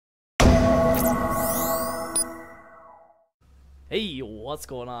Hey, what's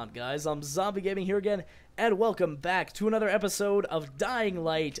going on, guys? I'm Zombie Gaming here again, and welcome back to another episode of Dying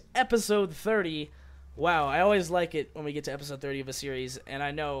Light, episode 30. Wow, I always like it when we get to episode 30 of a series, and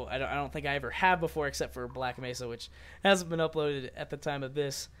I know I don't think I ever have before except for Black Mesa, which hasn't been uploaded at the time of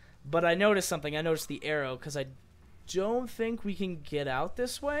this. But I noticed something. I noticed the arrow, because I don't think we can get out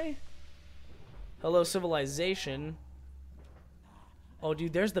this way. Hello, civilization. Oh,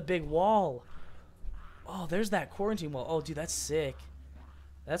 dude, there's the big wall. Oh, there's that quarantine wall. Oh, dude, that's sick.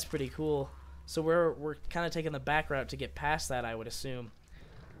 That's pretty cool. So we're kind of taking the back route to get past that, I would assume.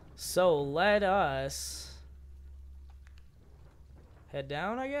 So let us head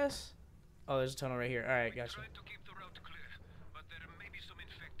down, I guess. Oh, there's a tunnel right here. All right, gotcha. To keep the route clear, but there may be some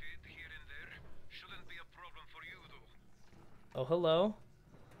infected here and there. Shouldn't be a problem for you, though. Oh, hello.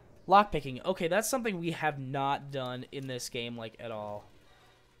 Lockpicking. Okay, that's something we have not done in this game, like, at all.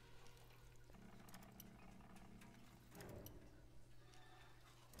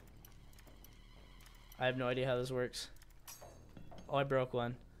 I have no idea how this works. Oh, I broke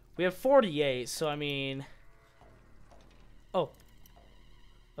one. We have 48, so I mean... Oh.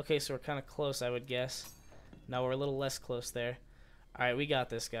 Okay, so we're kind of close, I would guess. No, we're a little less close there. Alright, we got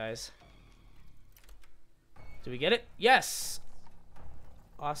this, guys. Did we get it? Yes!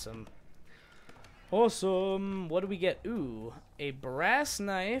 Awesome. Awesome! What do we get? Ooh, a brass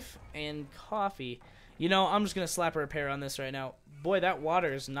knife and coffee. You know, I'm just going to slap a repair on this right now. Boy, that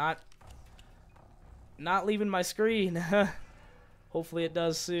water is not leaving my screen. Hopefully it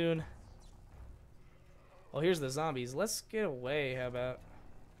does soon. Oh, here's the zombies. Let's get away. How about?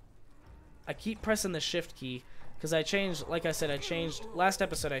 I keep pressing the shift key because I changed. Like I said, I changed last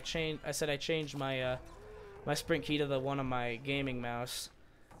episode. I said I changed my my sprint key to the one on my gaming mouse.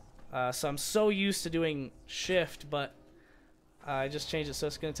 So I'm so used to doing shift, but I just changed it, so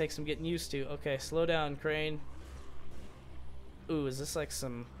it's gonna take some getting used to. Okay, slow down, Crane. Ooh, is this like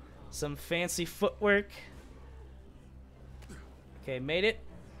some fancy footwork? Okay, made it.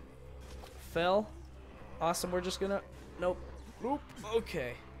 Fell. Awesome, we're just gonna... Nope. Nope.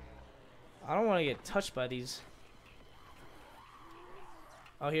 Okay. I don't want to get touched by these.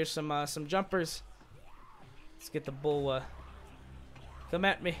 Oh, here's some jumpers. Let's get the bull, come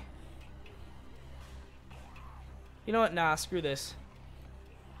at me. You know what? Nah, screw this.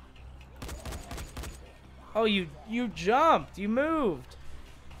 Oh, you jumped. You moved.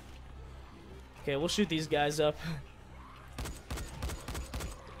 Okay, we'll shoot these guys up.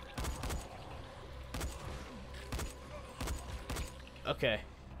 Okay.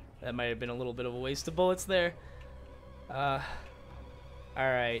 That might have been a little bit of a waste of bullets there. Alright.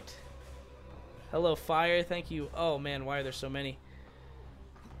 Hello, fire. Thank you. Oh, man, why are there so many?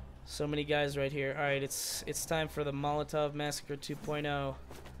 So many guys right here. Alright, it's time for the Molotov Massacre 2.0.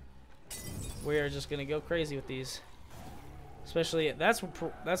 We are just going to go crazy with these. Especially, that's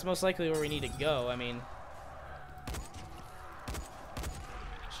most likely where we need to go. I mean,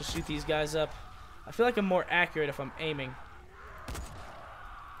 just shoot these guys up. I feel like I'm more accurate if I'm aiming.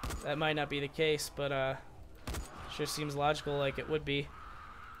 That might not be the case, but sure seems logical like it would be.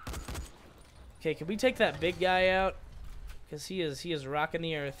 Okay, can we take that big guy out? Because he is rocking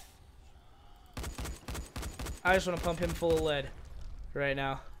the earth. I just want to pump him full of lead right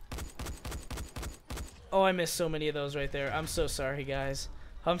now. Oh, I missed so many of those right there. I'm so sorry, guys.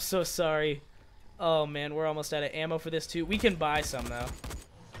 I'm so sorry. Oh, man, we're almost out of ammo for this, too. We can buy some, though.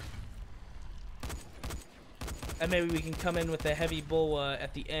 And maybe we can come in with a heavy bull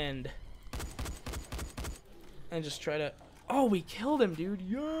at the end. And just try to... Oh, we killed him, dude.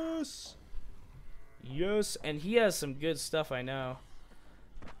 Yes! Yes, and he has some good stuff, I know.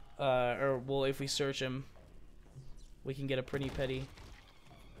 Or, well, if we search him, we can get a pretty petty...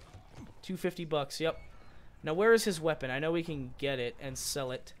 $250, yep. Now, where is his weapon? I know we can get it and sell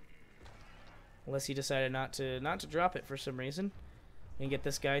it. Unless he decided not to drop it for some reason. And get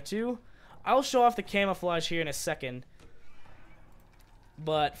this guy, too. I'll show off the camouflage here in a second.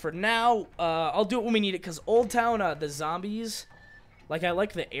 But for now, I'll do it when we need it. Because Old Town, the zombies... Like, I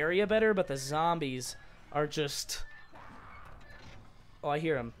like the area better, but the zombies are just... Oh, I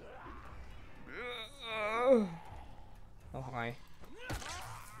hear him. Oh, hi.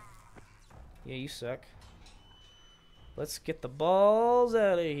 Yeah, you suck. Let's get the balls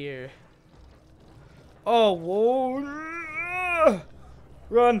out of here. Oh, whoa.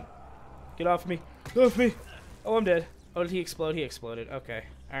 Run. Get off me. Get off me. Oh, I'm dead. Oh, did he explode? He exploded. Okay.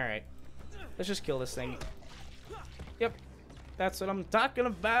 Alright. Let's just kill this thing. Yep. That's what I'm talking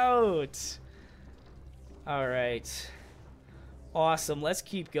about. Alright. Awesome. Let's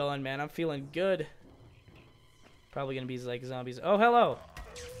keep going, man. I'm feeling good. Probably gonna be like zombies. Oh, hello.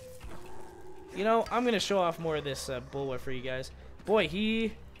 You know, I'm gonna show off more of this bullet for you guys. Boy,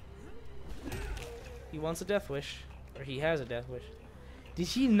 he wants a death wish. Or he has a death wish. Did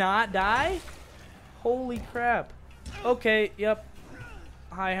he not die? Holy crap. Okay, yep.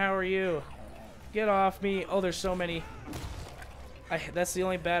 Hi, how are you? Get off me. Oh, there's so many. That's the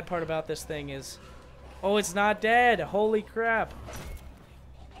only bad part about this thing is... Oh, it's not dead. Holy crap.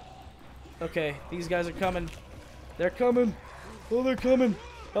 Okay, these guys are coming. They're coming. Oh, they're coming.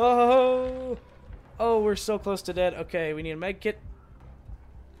 Oh. Oh, we're so close to dead. Okay, we need a med kit.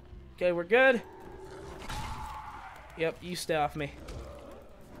 Okay, we're good. Yep, you stay off me.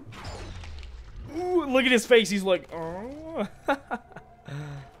 Ooh, look at his face. He's like, oh.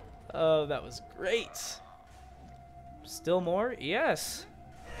 Oh, that was great. Still more? Yes.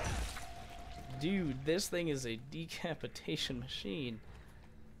 Dude, this thing is a decapitation machine.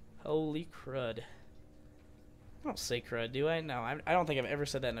 Holy crud. I don't say crud, do I? No, I don't think I've ever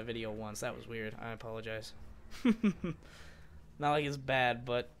said that in a video once. That was weird. I apologize. Not like it's bad,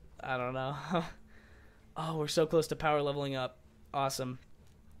 but I don't know. Oh, we're so close to power leveling up. Awesome.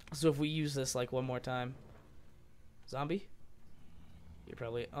 So if we use this like one more time. Zombie? You're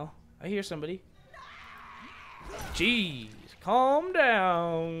probably... Oh, I hear somebody. Jeez, calm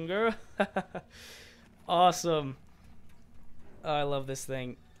down, girl. Awesome. Oh, I love this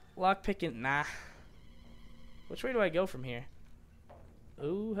thing. Lockpicking, nah. Which way do I go from here?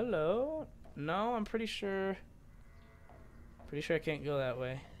 Ooh, hello. No, I'm pretty sure. Pretty sure I can't go that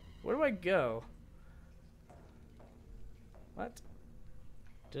way. Where do I go? What?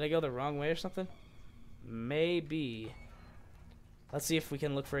 Did I go the wrong way or something? Maybe. Let's see if we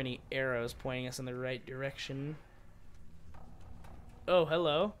can look for any arrows pointing us in the right direction. Oh,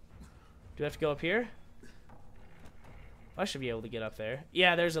 hello. Do I have to go up here? I should be able to get up there.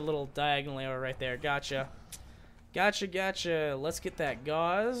 Yeah, there's a little diagonal arrow right there. Gotcha. Gotcha, gotcha. Let's get that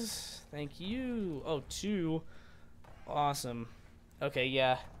gauze. Thank you. Oh, 2. Awesome. Okay,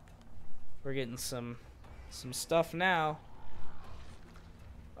 yeah. We're getting some stuff now.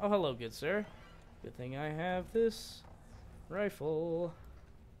 Oh, hello, good sir. Good thing I have this rifle.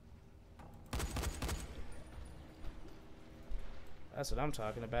 That's what I'm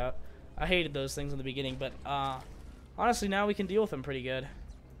talking about. I hated those things in the beginning, but honestly, now we can deal with them pretty good.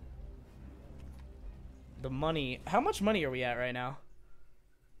 The money. How much money are we at right now?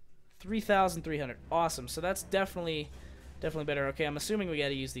 3,300. Awesome. So that's definitely better. Okay, I'm assuming we got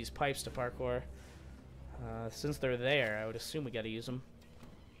to use these pipes to parkour. Since they're there, I would assume we got to use them.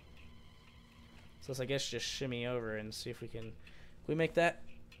 So let's, I guess, just shimmy over and see if we can... Can we make that?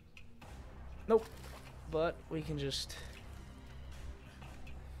 Nope. But we can just...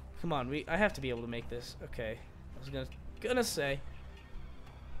 Come on, I have to be able to make this. Okay. I was gonna say.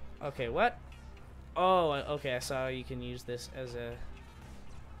 Okay, what? Oh, okay, I saw you can use this as a...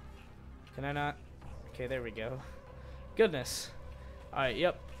 Can I not? Okay, there we go. Goodness. Alright,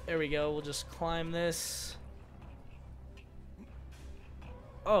 yep. There we go. We'll just climb this.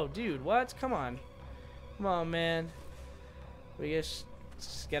 Oh, dude, what? Come on. Come on, man. We just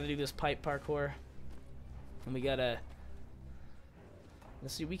gotta do this pipe parkour. And we gotta...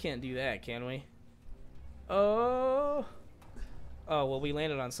 Let's see, we can't do that, can we? Oh! Oh, well, we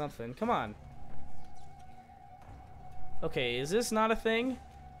landed on something. Come on. Okay, is this not a thing?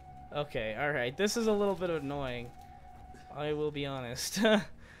 Okay, alright. This is a little bit annoying. I will be honest.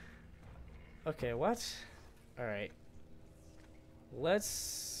 Okay, what? Alright.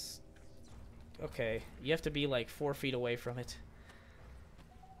 Let's... Okay, you have to be like 4 feet away from it.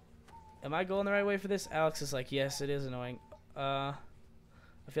 Am I going the right way for this? Alex is like, yes, it is annoying. I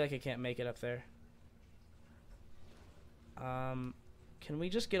feel like I can't make it up there. Can we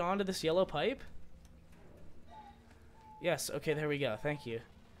just get onto this yellow pipe? Yes, okay, there we go. Thank you.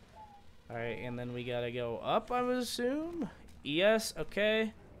 Alright, and then we gotta go up, I would assume? Yes,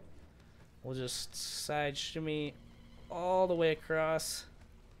 okay. We'll just side shimmy all the way across.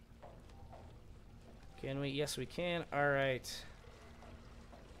 Can we? Yes, we can. Alright.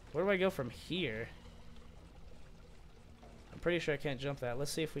 Where do I go from here? I'm pretty sure I can't jump that.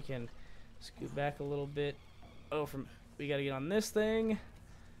 Let's see if we can scoot back a little bit. Oh, we gotta get on this thing.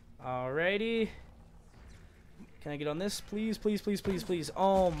 Alrighty. Can I get on this? Please, please, please, please, please.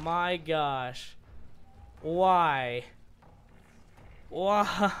 Oh my gosh. Why?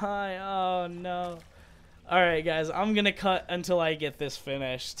 Why? Oh no. Alright guys, I'm gonna cut until I get this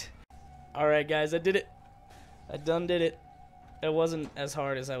finished. Alright guys, I did it. I done did it. It wasn't as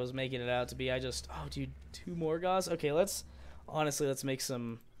hard as I was making it out to be. I just... Oh dude, 2 more gauze? Okay, let's make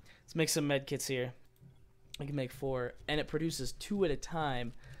some med kits here. I can make 4, and it produces 2 at a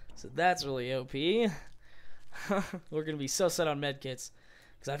time. So that's really OP. We're gonna be so set on med kits,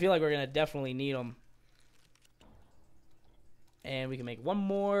 because I feel like we're gonna definitely need them. And we can make one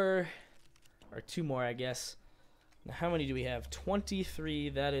more, or two more, I guess. Now, how many do we have? 23.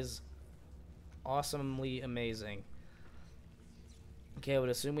 That is awesomely amazing. Okay, I would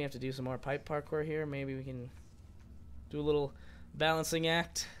assume we have to do some more pipe parkour here. Maybe we can do a little balancing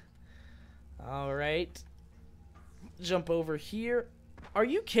act. Alright. Jump over here. Are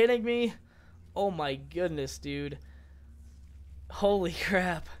you kidding me? Oh my goodness, dude. Holy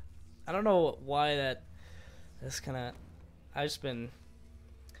crap. I don't know why that's kind of... I've just been...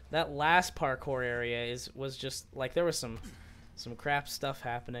 That last parkour area was just... Like, there was some crap stuff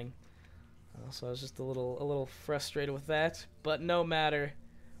happening. So I was just a little frustrated with that. But no matter.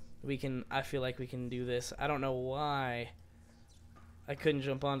 I feel like we can do this. I don't know why I couldn't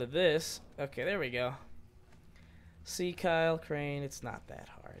jump onto this. Okay, there we go. See, Kyle, Crane, it's not that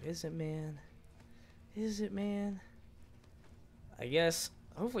hard. Is it, man? Is it, man? I guess.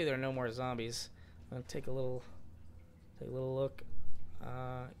 Hopefully there are no more zombies. I'm gonna take a little look.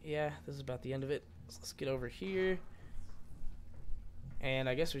 Yeah, this is about the end of it. So let's get over here. And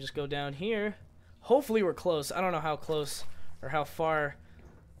I guess we just go down here. Hopefully we're close. I don't know how close or how far.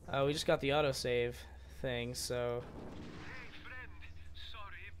 We just got the autosave thing, so. Hey, friend.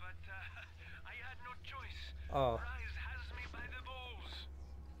 Sorry, but I had no choice. Oh. Rise has me by the balls.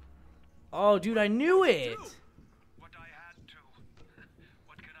 Oh, dude, I knew it. What I had to.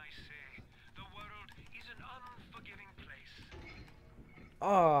 What can I say? The world is an unforgiving place.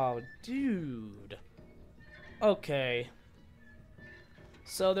 Oh, dude. Okay.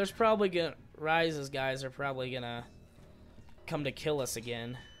 So there's probably gonna... Rise's guys are probably gonna come to kill us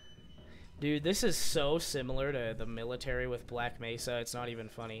again. Dude, this is so similar to the military with Black Mesa. It's not even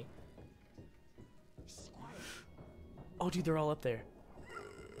funny. Oh, dude, they're all up there.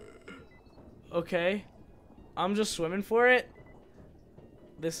 Okay. I'm just swimming for it.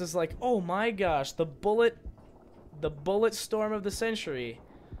 This is like... Oh my gosh. The bullet storm of the century.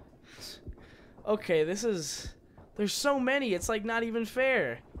 Okay, this is... There's so many, it's like not even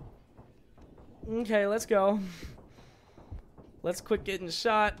fair. Okay, let's go. Let's quit getting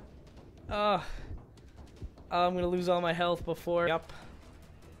shot. I'm gonna lose all my health before. Yup.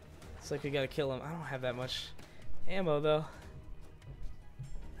 It's like we gotta kill him. I don't have that much ammo though.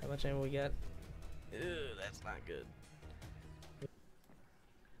 How much ammo we got? Ew, that's not good.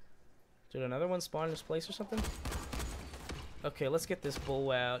 Did another one spawn in this place or something? Okay, let's get this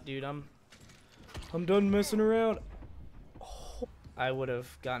bull out, dude. I'm done messing around. Oh, I would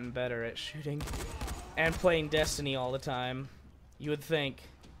have gotten better at shooting and playing Destiny all the time. You would think.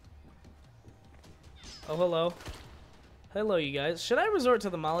 Oh, hello. Hello, you guys. Should I resort to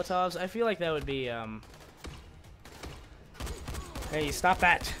the Molotovs? I feel like that would be, Hey, stop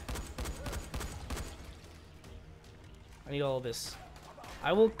that. I need all of this.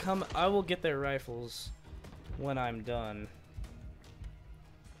 I will get their rifles when I'm done.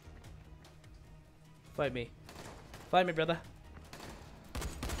 Fight me. Fight me, brother.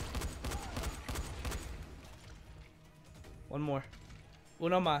 One more.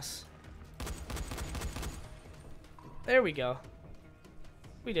 Uno más. There we go.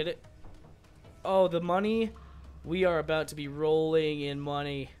 We did it. Oh, the money. We are about to be rolling in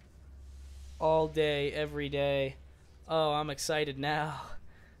money. All day, every day. Oh, I'm excited now.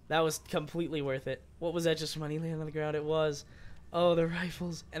 That was completely worth it. What was that, just money laying on the ground? It was. Oh, the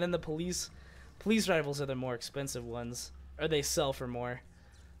rifles. And then the police rifles are the more expensive ones. Or they sell for more.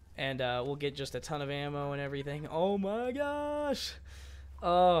 And we'll get just a ton of ammo and everything. Oh my gosh.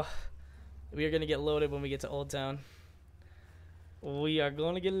 Oh. We are going to get loaded when we get to Old Town. We are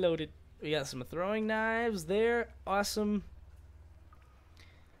going to get loaded. We got some throwing knives there. Awesome.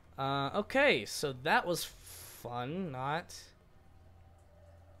 Okay, so that was fun. Not.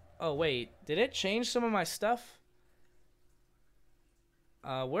 Oh, wait. Did it change some of my stuff?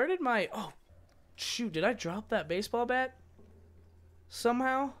 Where did my... Oh, shoot. Did I drop that baseball bat?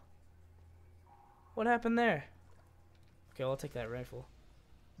 Somehow? What happened there? Okay, well, I'll take that rifle.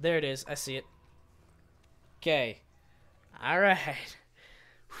 There it is. I see it. Okay. Alright.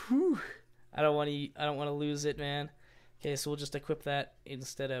 Whew. I don't want to lose it, man. Okay, so we'll just equip that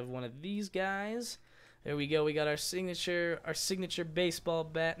instead of one of these guys. There we go. We got our signature baseball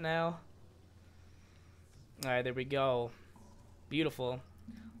bat now. All right, there we go. Beautiful.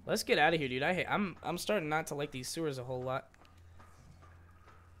 Let's get out of here, dude. I'm starting not to like these sewers a whole lot.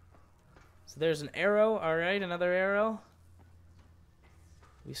 So there's an arrow. All right, another arrow.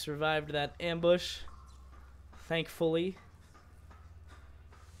 We survived that ambush, thankfully.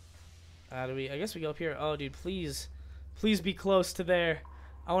 I guess we go up here. Oh, dude, please be close to there.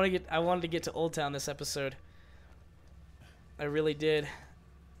 I wanted to get to Old Town this episode. I really did.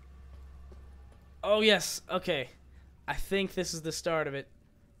 Oh yes, okay. I think this is the start of it.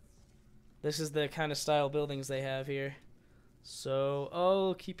 This is the kind of style buildings they have here. So,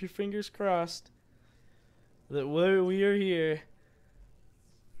 oh, keep your fingers crossed that we are here.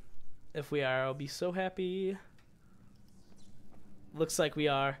 If we are, I'll be so happy. Looks like we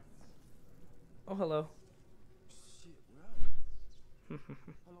are. Oh, hello. Shit, where are they?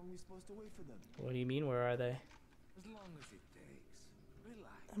 How long are we supposed to wait for them? What do you mean, where are they? As long as it takes.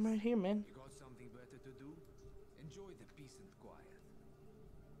 Relax. I'm right here, man. You got something better to do? Enjoy the peace and quiet.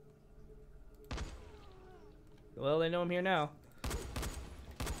 Well, they know I'm here now.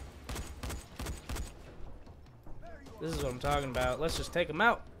 This is what I'm talking about. Let's just take them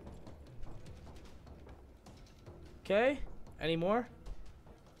out. Okay. Any more?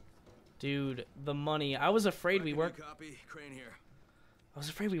 Dude, the money. I was afraid we weren't. Copy. Crane here. I was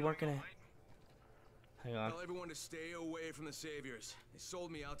afraid we weren't gonna. Hang on. Tell everyone to stay away from the saviors. They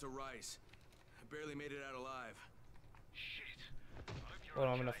sold me out to Rice. I barely made it out alive. Shit. I hope you're Hold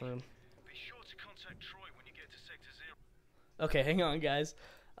on, okay. enough room. Be sure to contact Troy when you get to Sector 0. Okay, hang on, guys.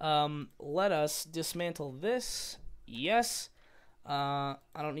 Let us dismantle this. Yes. I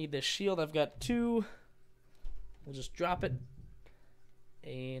don't need this shield. I've got 2. We'll just drop it,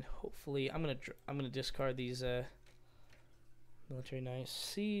 and hopefully, I'm gonna discard these military knives.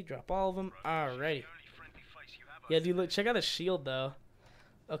 See, drop all of them. Alrighty. Yeah, dude, look, check out the shield though.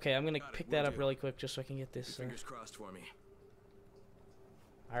 Okay, I'm gonna pick that up really quick just so I can get this. Fingers crossed for me.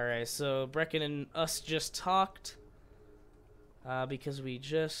 Alright, so Brecken and us just talked. Because we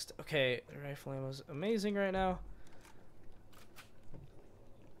just... Okay, the rifle ammo is amazing right now.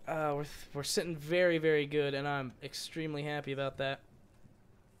 We're sitting very, very good, and I'm extremely happy about that.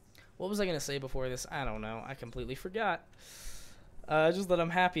 What was I going to say before this? I don't know. I completely forgot. Just that I'm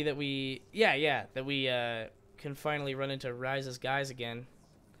happy that we... Yeah, that we can finally run into Rise's guys again.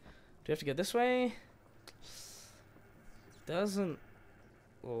 Do we have to go this way? Doesn't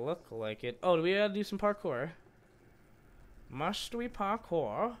look like it. Oh, do we gotta do some parkour? Must we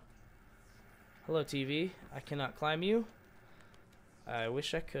parkour? Hello, TV. I cannot climb you. I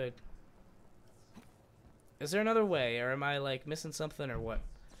wish I could. Is there another way, or am I like missing something, or what?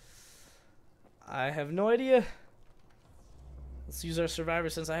 I have no idea. Let's use our survivor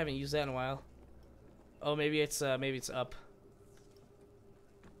since I haven't used that in a while. Oh, maybe it's up.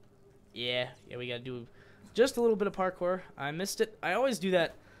 Yeah, we gotta do just a little bit of parkour. I missed it. I always do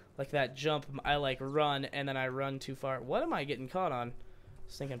that, like that jump. I like run and then I run too far. What am I getting caught on?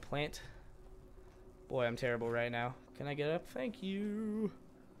 Stinking plant. Boy, I'm terrible right now. Can I get up? Thank you.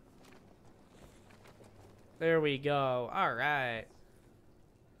 There we go. All right.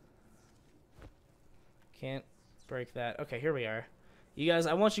 Can't break that. Okay, here we are. You guys,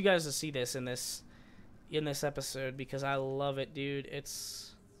 I want you guys to see this in this episode because I love it, dude.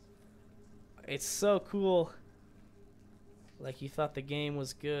 It's so cool. Like you thought the game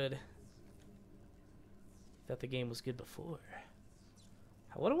was good. Thought the game was good before.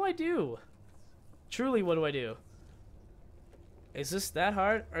 What do I do? Truly, what do I do? Is this that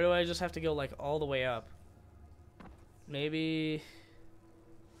hard? Or do I just have to go like all the way up? Maybe...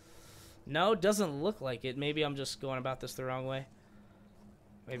 No, it doesn't look like it. Maybe I'm just going about this the wrong way.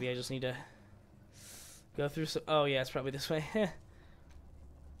 Maybe I just need to go through some... Oh yeah, it's probably this way.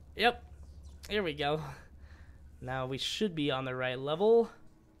 Yep. Here we go. Now we should be on the right level.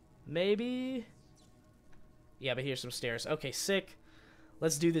 Maybe. Yeah, but here's some stairs. Okay, sick.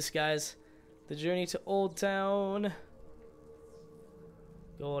 Let's do this, guys. The journey to Old Town.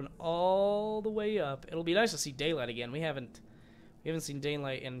 Going all the way up. It'll be nice to see daylight again. We haven't seen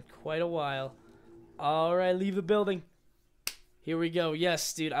daylight in quite a while. All right, leave the building. Here we go.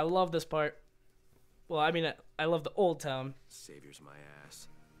 Yes, dude, I love this part. Well, I mean, I love the Old Town. Savior's my ass.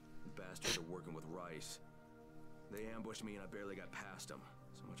 The bastards are working with Rice. They ambushed me and I barely got past them.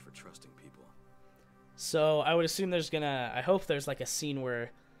 So much for trusting people. So I would assume there's gonna... I hope there's like a scene where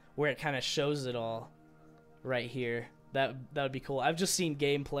it kind of shows it all right here. That would be cool. I've just seen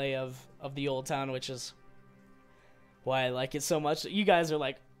gameplay of the Old Town, which is why I like it so much. You guys are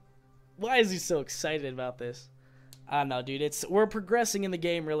like, why is he so excited about this? I don't know, dude. We're progressing in the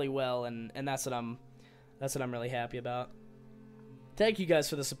game really well, and that's what I'm really happy about. Thank you guys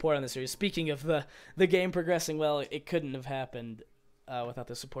for the support on this series. Speaking of the game progressing well, it couldn't have happened without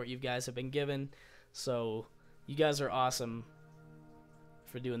the support you guys have been given. So you guys are awesome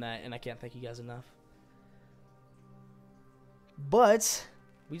for doing that, and I can't thank you guys enough. But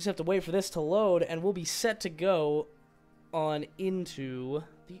we just have to wait for this to load, and we'll be set to go on into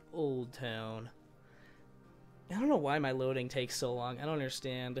the Old Town. I don't know why my loading takes so long. I don't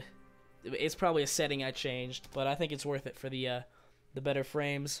understand. It's probably a setting I changed, but I think it's worth it for the better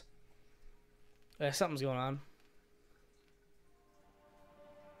frames. Something's going on.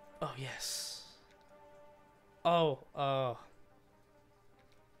 Oh, yes. Oh.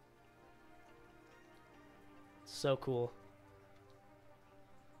 So cool.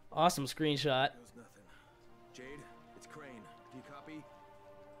 Awesome screenshot. Knows nothing. Jade, it's Crane. Do you copy?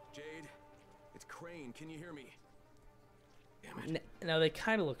 Jade, it's Crane. Can you hear me? Damn it. Now they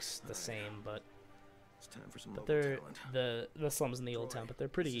kind of look the same, but It's time for some local they're talent. the slums in the old town, but they're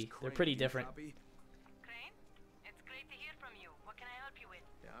This is pretty Crane. Do you different. copy? Crane, it's great to hear from you. What can I help you with?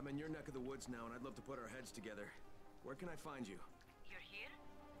 Yeah, I'm in your neck of the woods now, and I'd love to put our heads together. Where can I find you? You're here?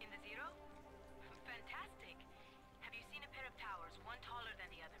 In the Zero? Fantastic. Have you seen a pair of towers, one taller than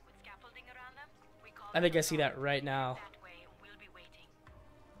the other, with scaffolding around them? We call I them think I a see that right now. That way, we'll be waiting.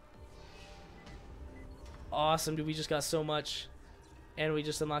 Awesome, dude. We just got so much, and we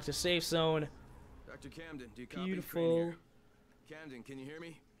just unlocked a safe zone. Dr. Camden, do you copy? Beautiful. Crane here. Camden, can you hear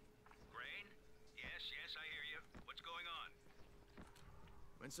me? Crane? Yes, I hear you. What's going on?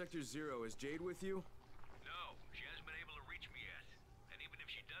 I'm in Sector 0. Is Jade with you? No, she hasn't been able to reach me yet. And even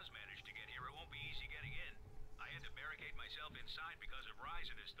if she does manage to get here, it won't be easy getting in. I had to barricade myself inside because of Rise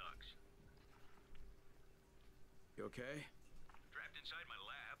and his thugs. You okay? Trapped inside my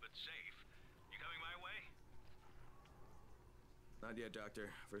lab, but safe. You coming my way? Not yet,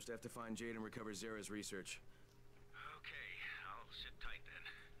 Doctor. First I have to find Jade and recover Zara's research. Okay, I'll sit tight then.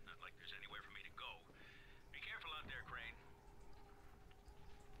 Not like there's anywhere for me to go. Be careful out there, Crane.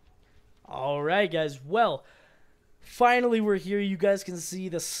 All right, guys. Well, finally we're here. You guys can see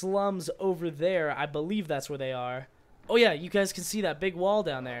the slums over there. I believe that's where they are. Oh yeah, you guys can see that big wall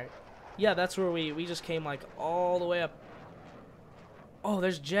down there. Yeah, that's where we just came like all the way up. Oh,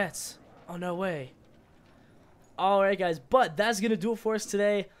 there's jets. Oh, no way. All right, guys, but that's going to do it for us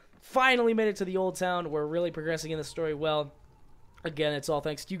today. Finally made it to the old town. We're really progressing in the story well. Again, it's all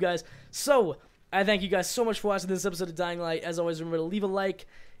thanks to you guys. So, I thank you guys so much for watching this episode of Dying Light. As always, remember to leave a like.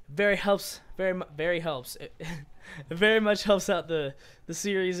 Very helps. It very much helps out the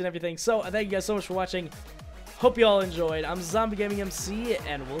series and everything. So, I thank you guys so much for watching. Hope you all enjoyed. I'm Zombie Gaming MC,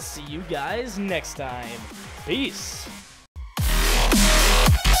 and we'll see you guys next time. Peace.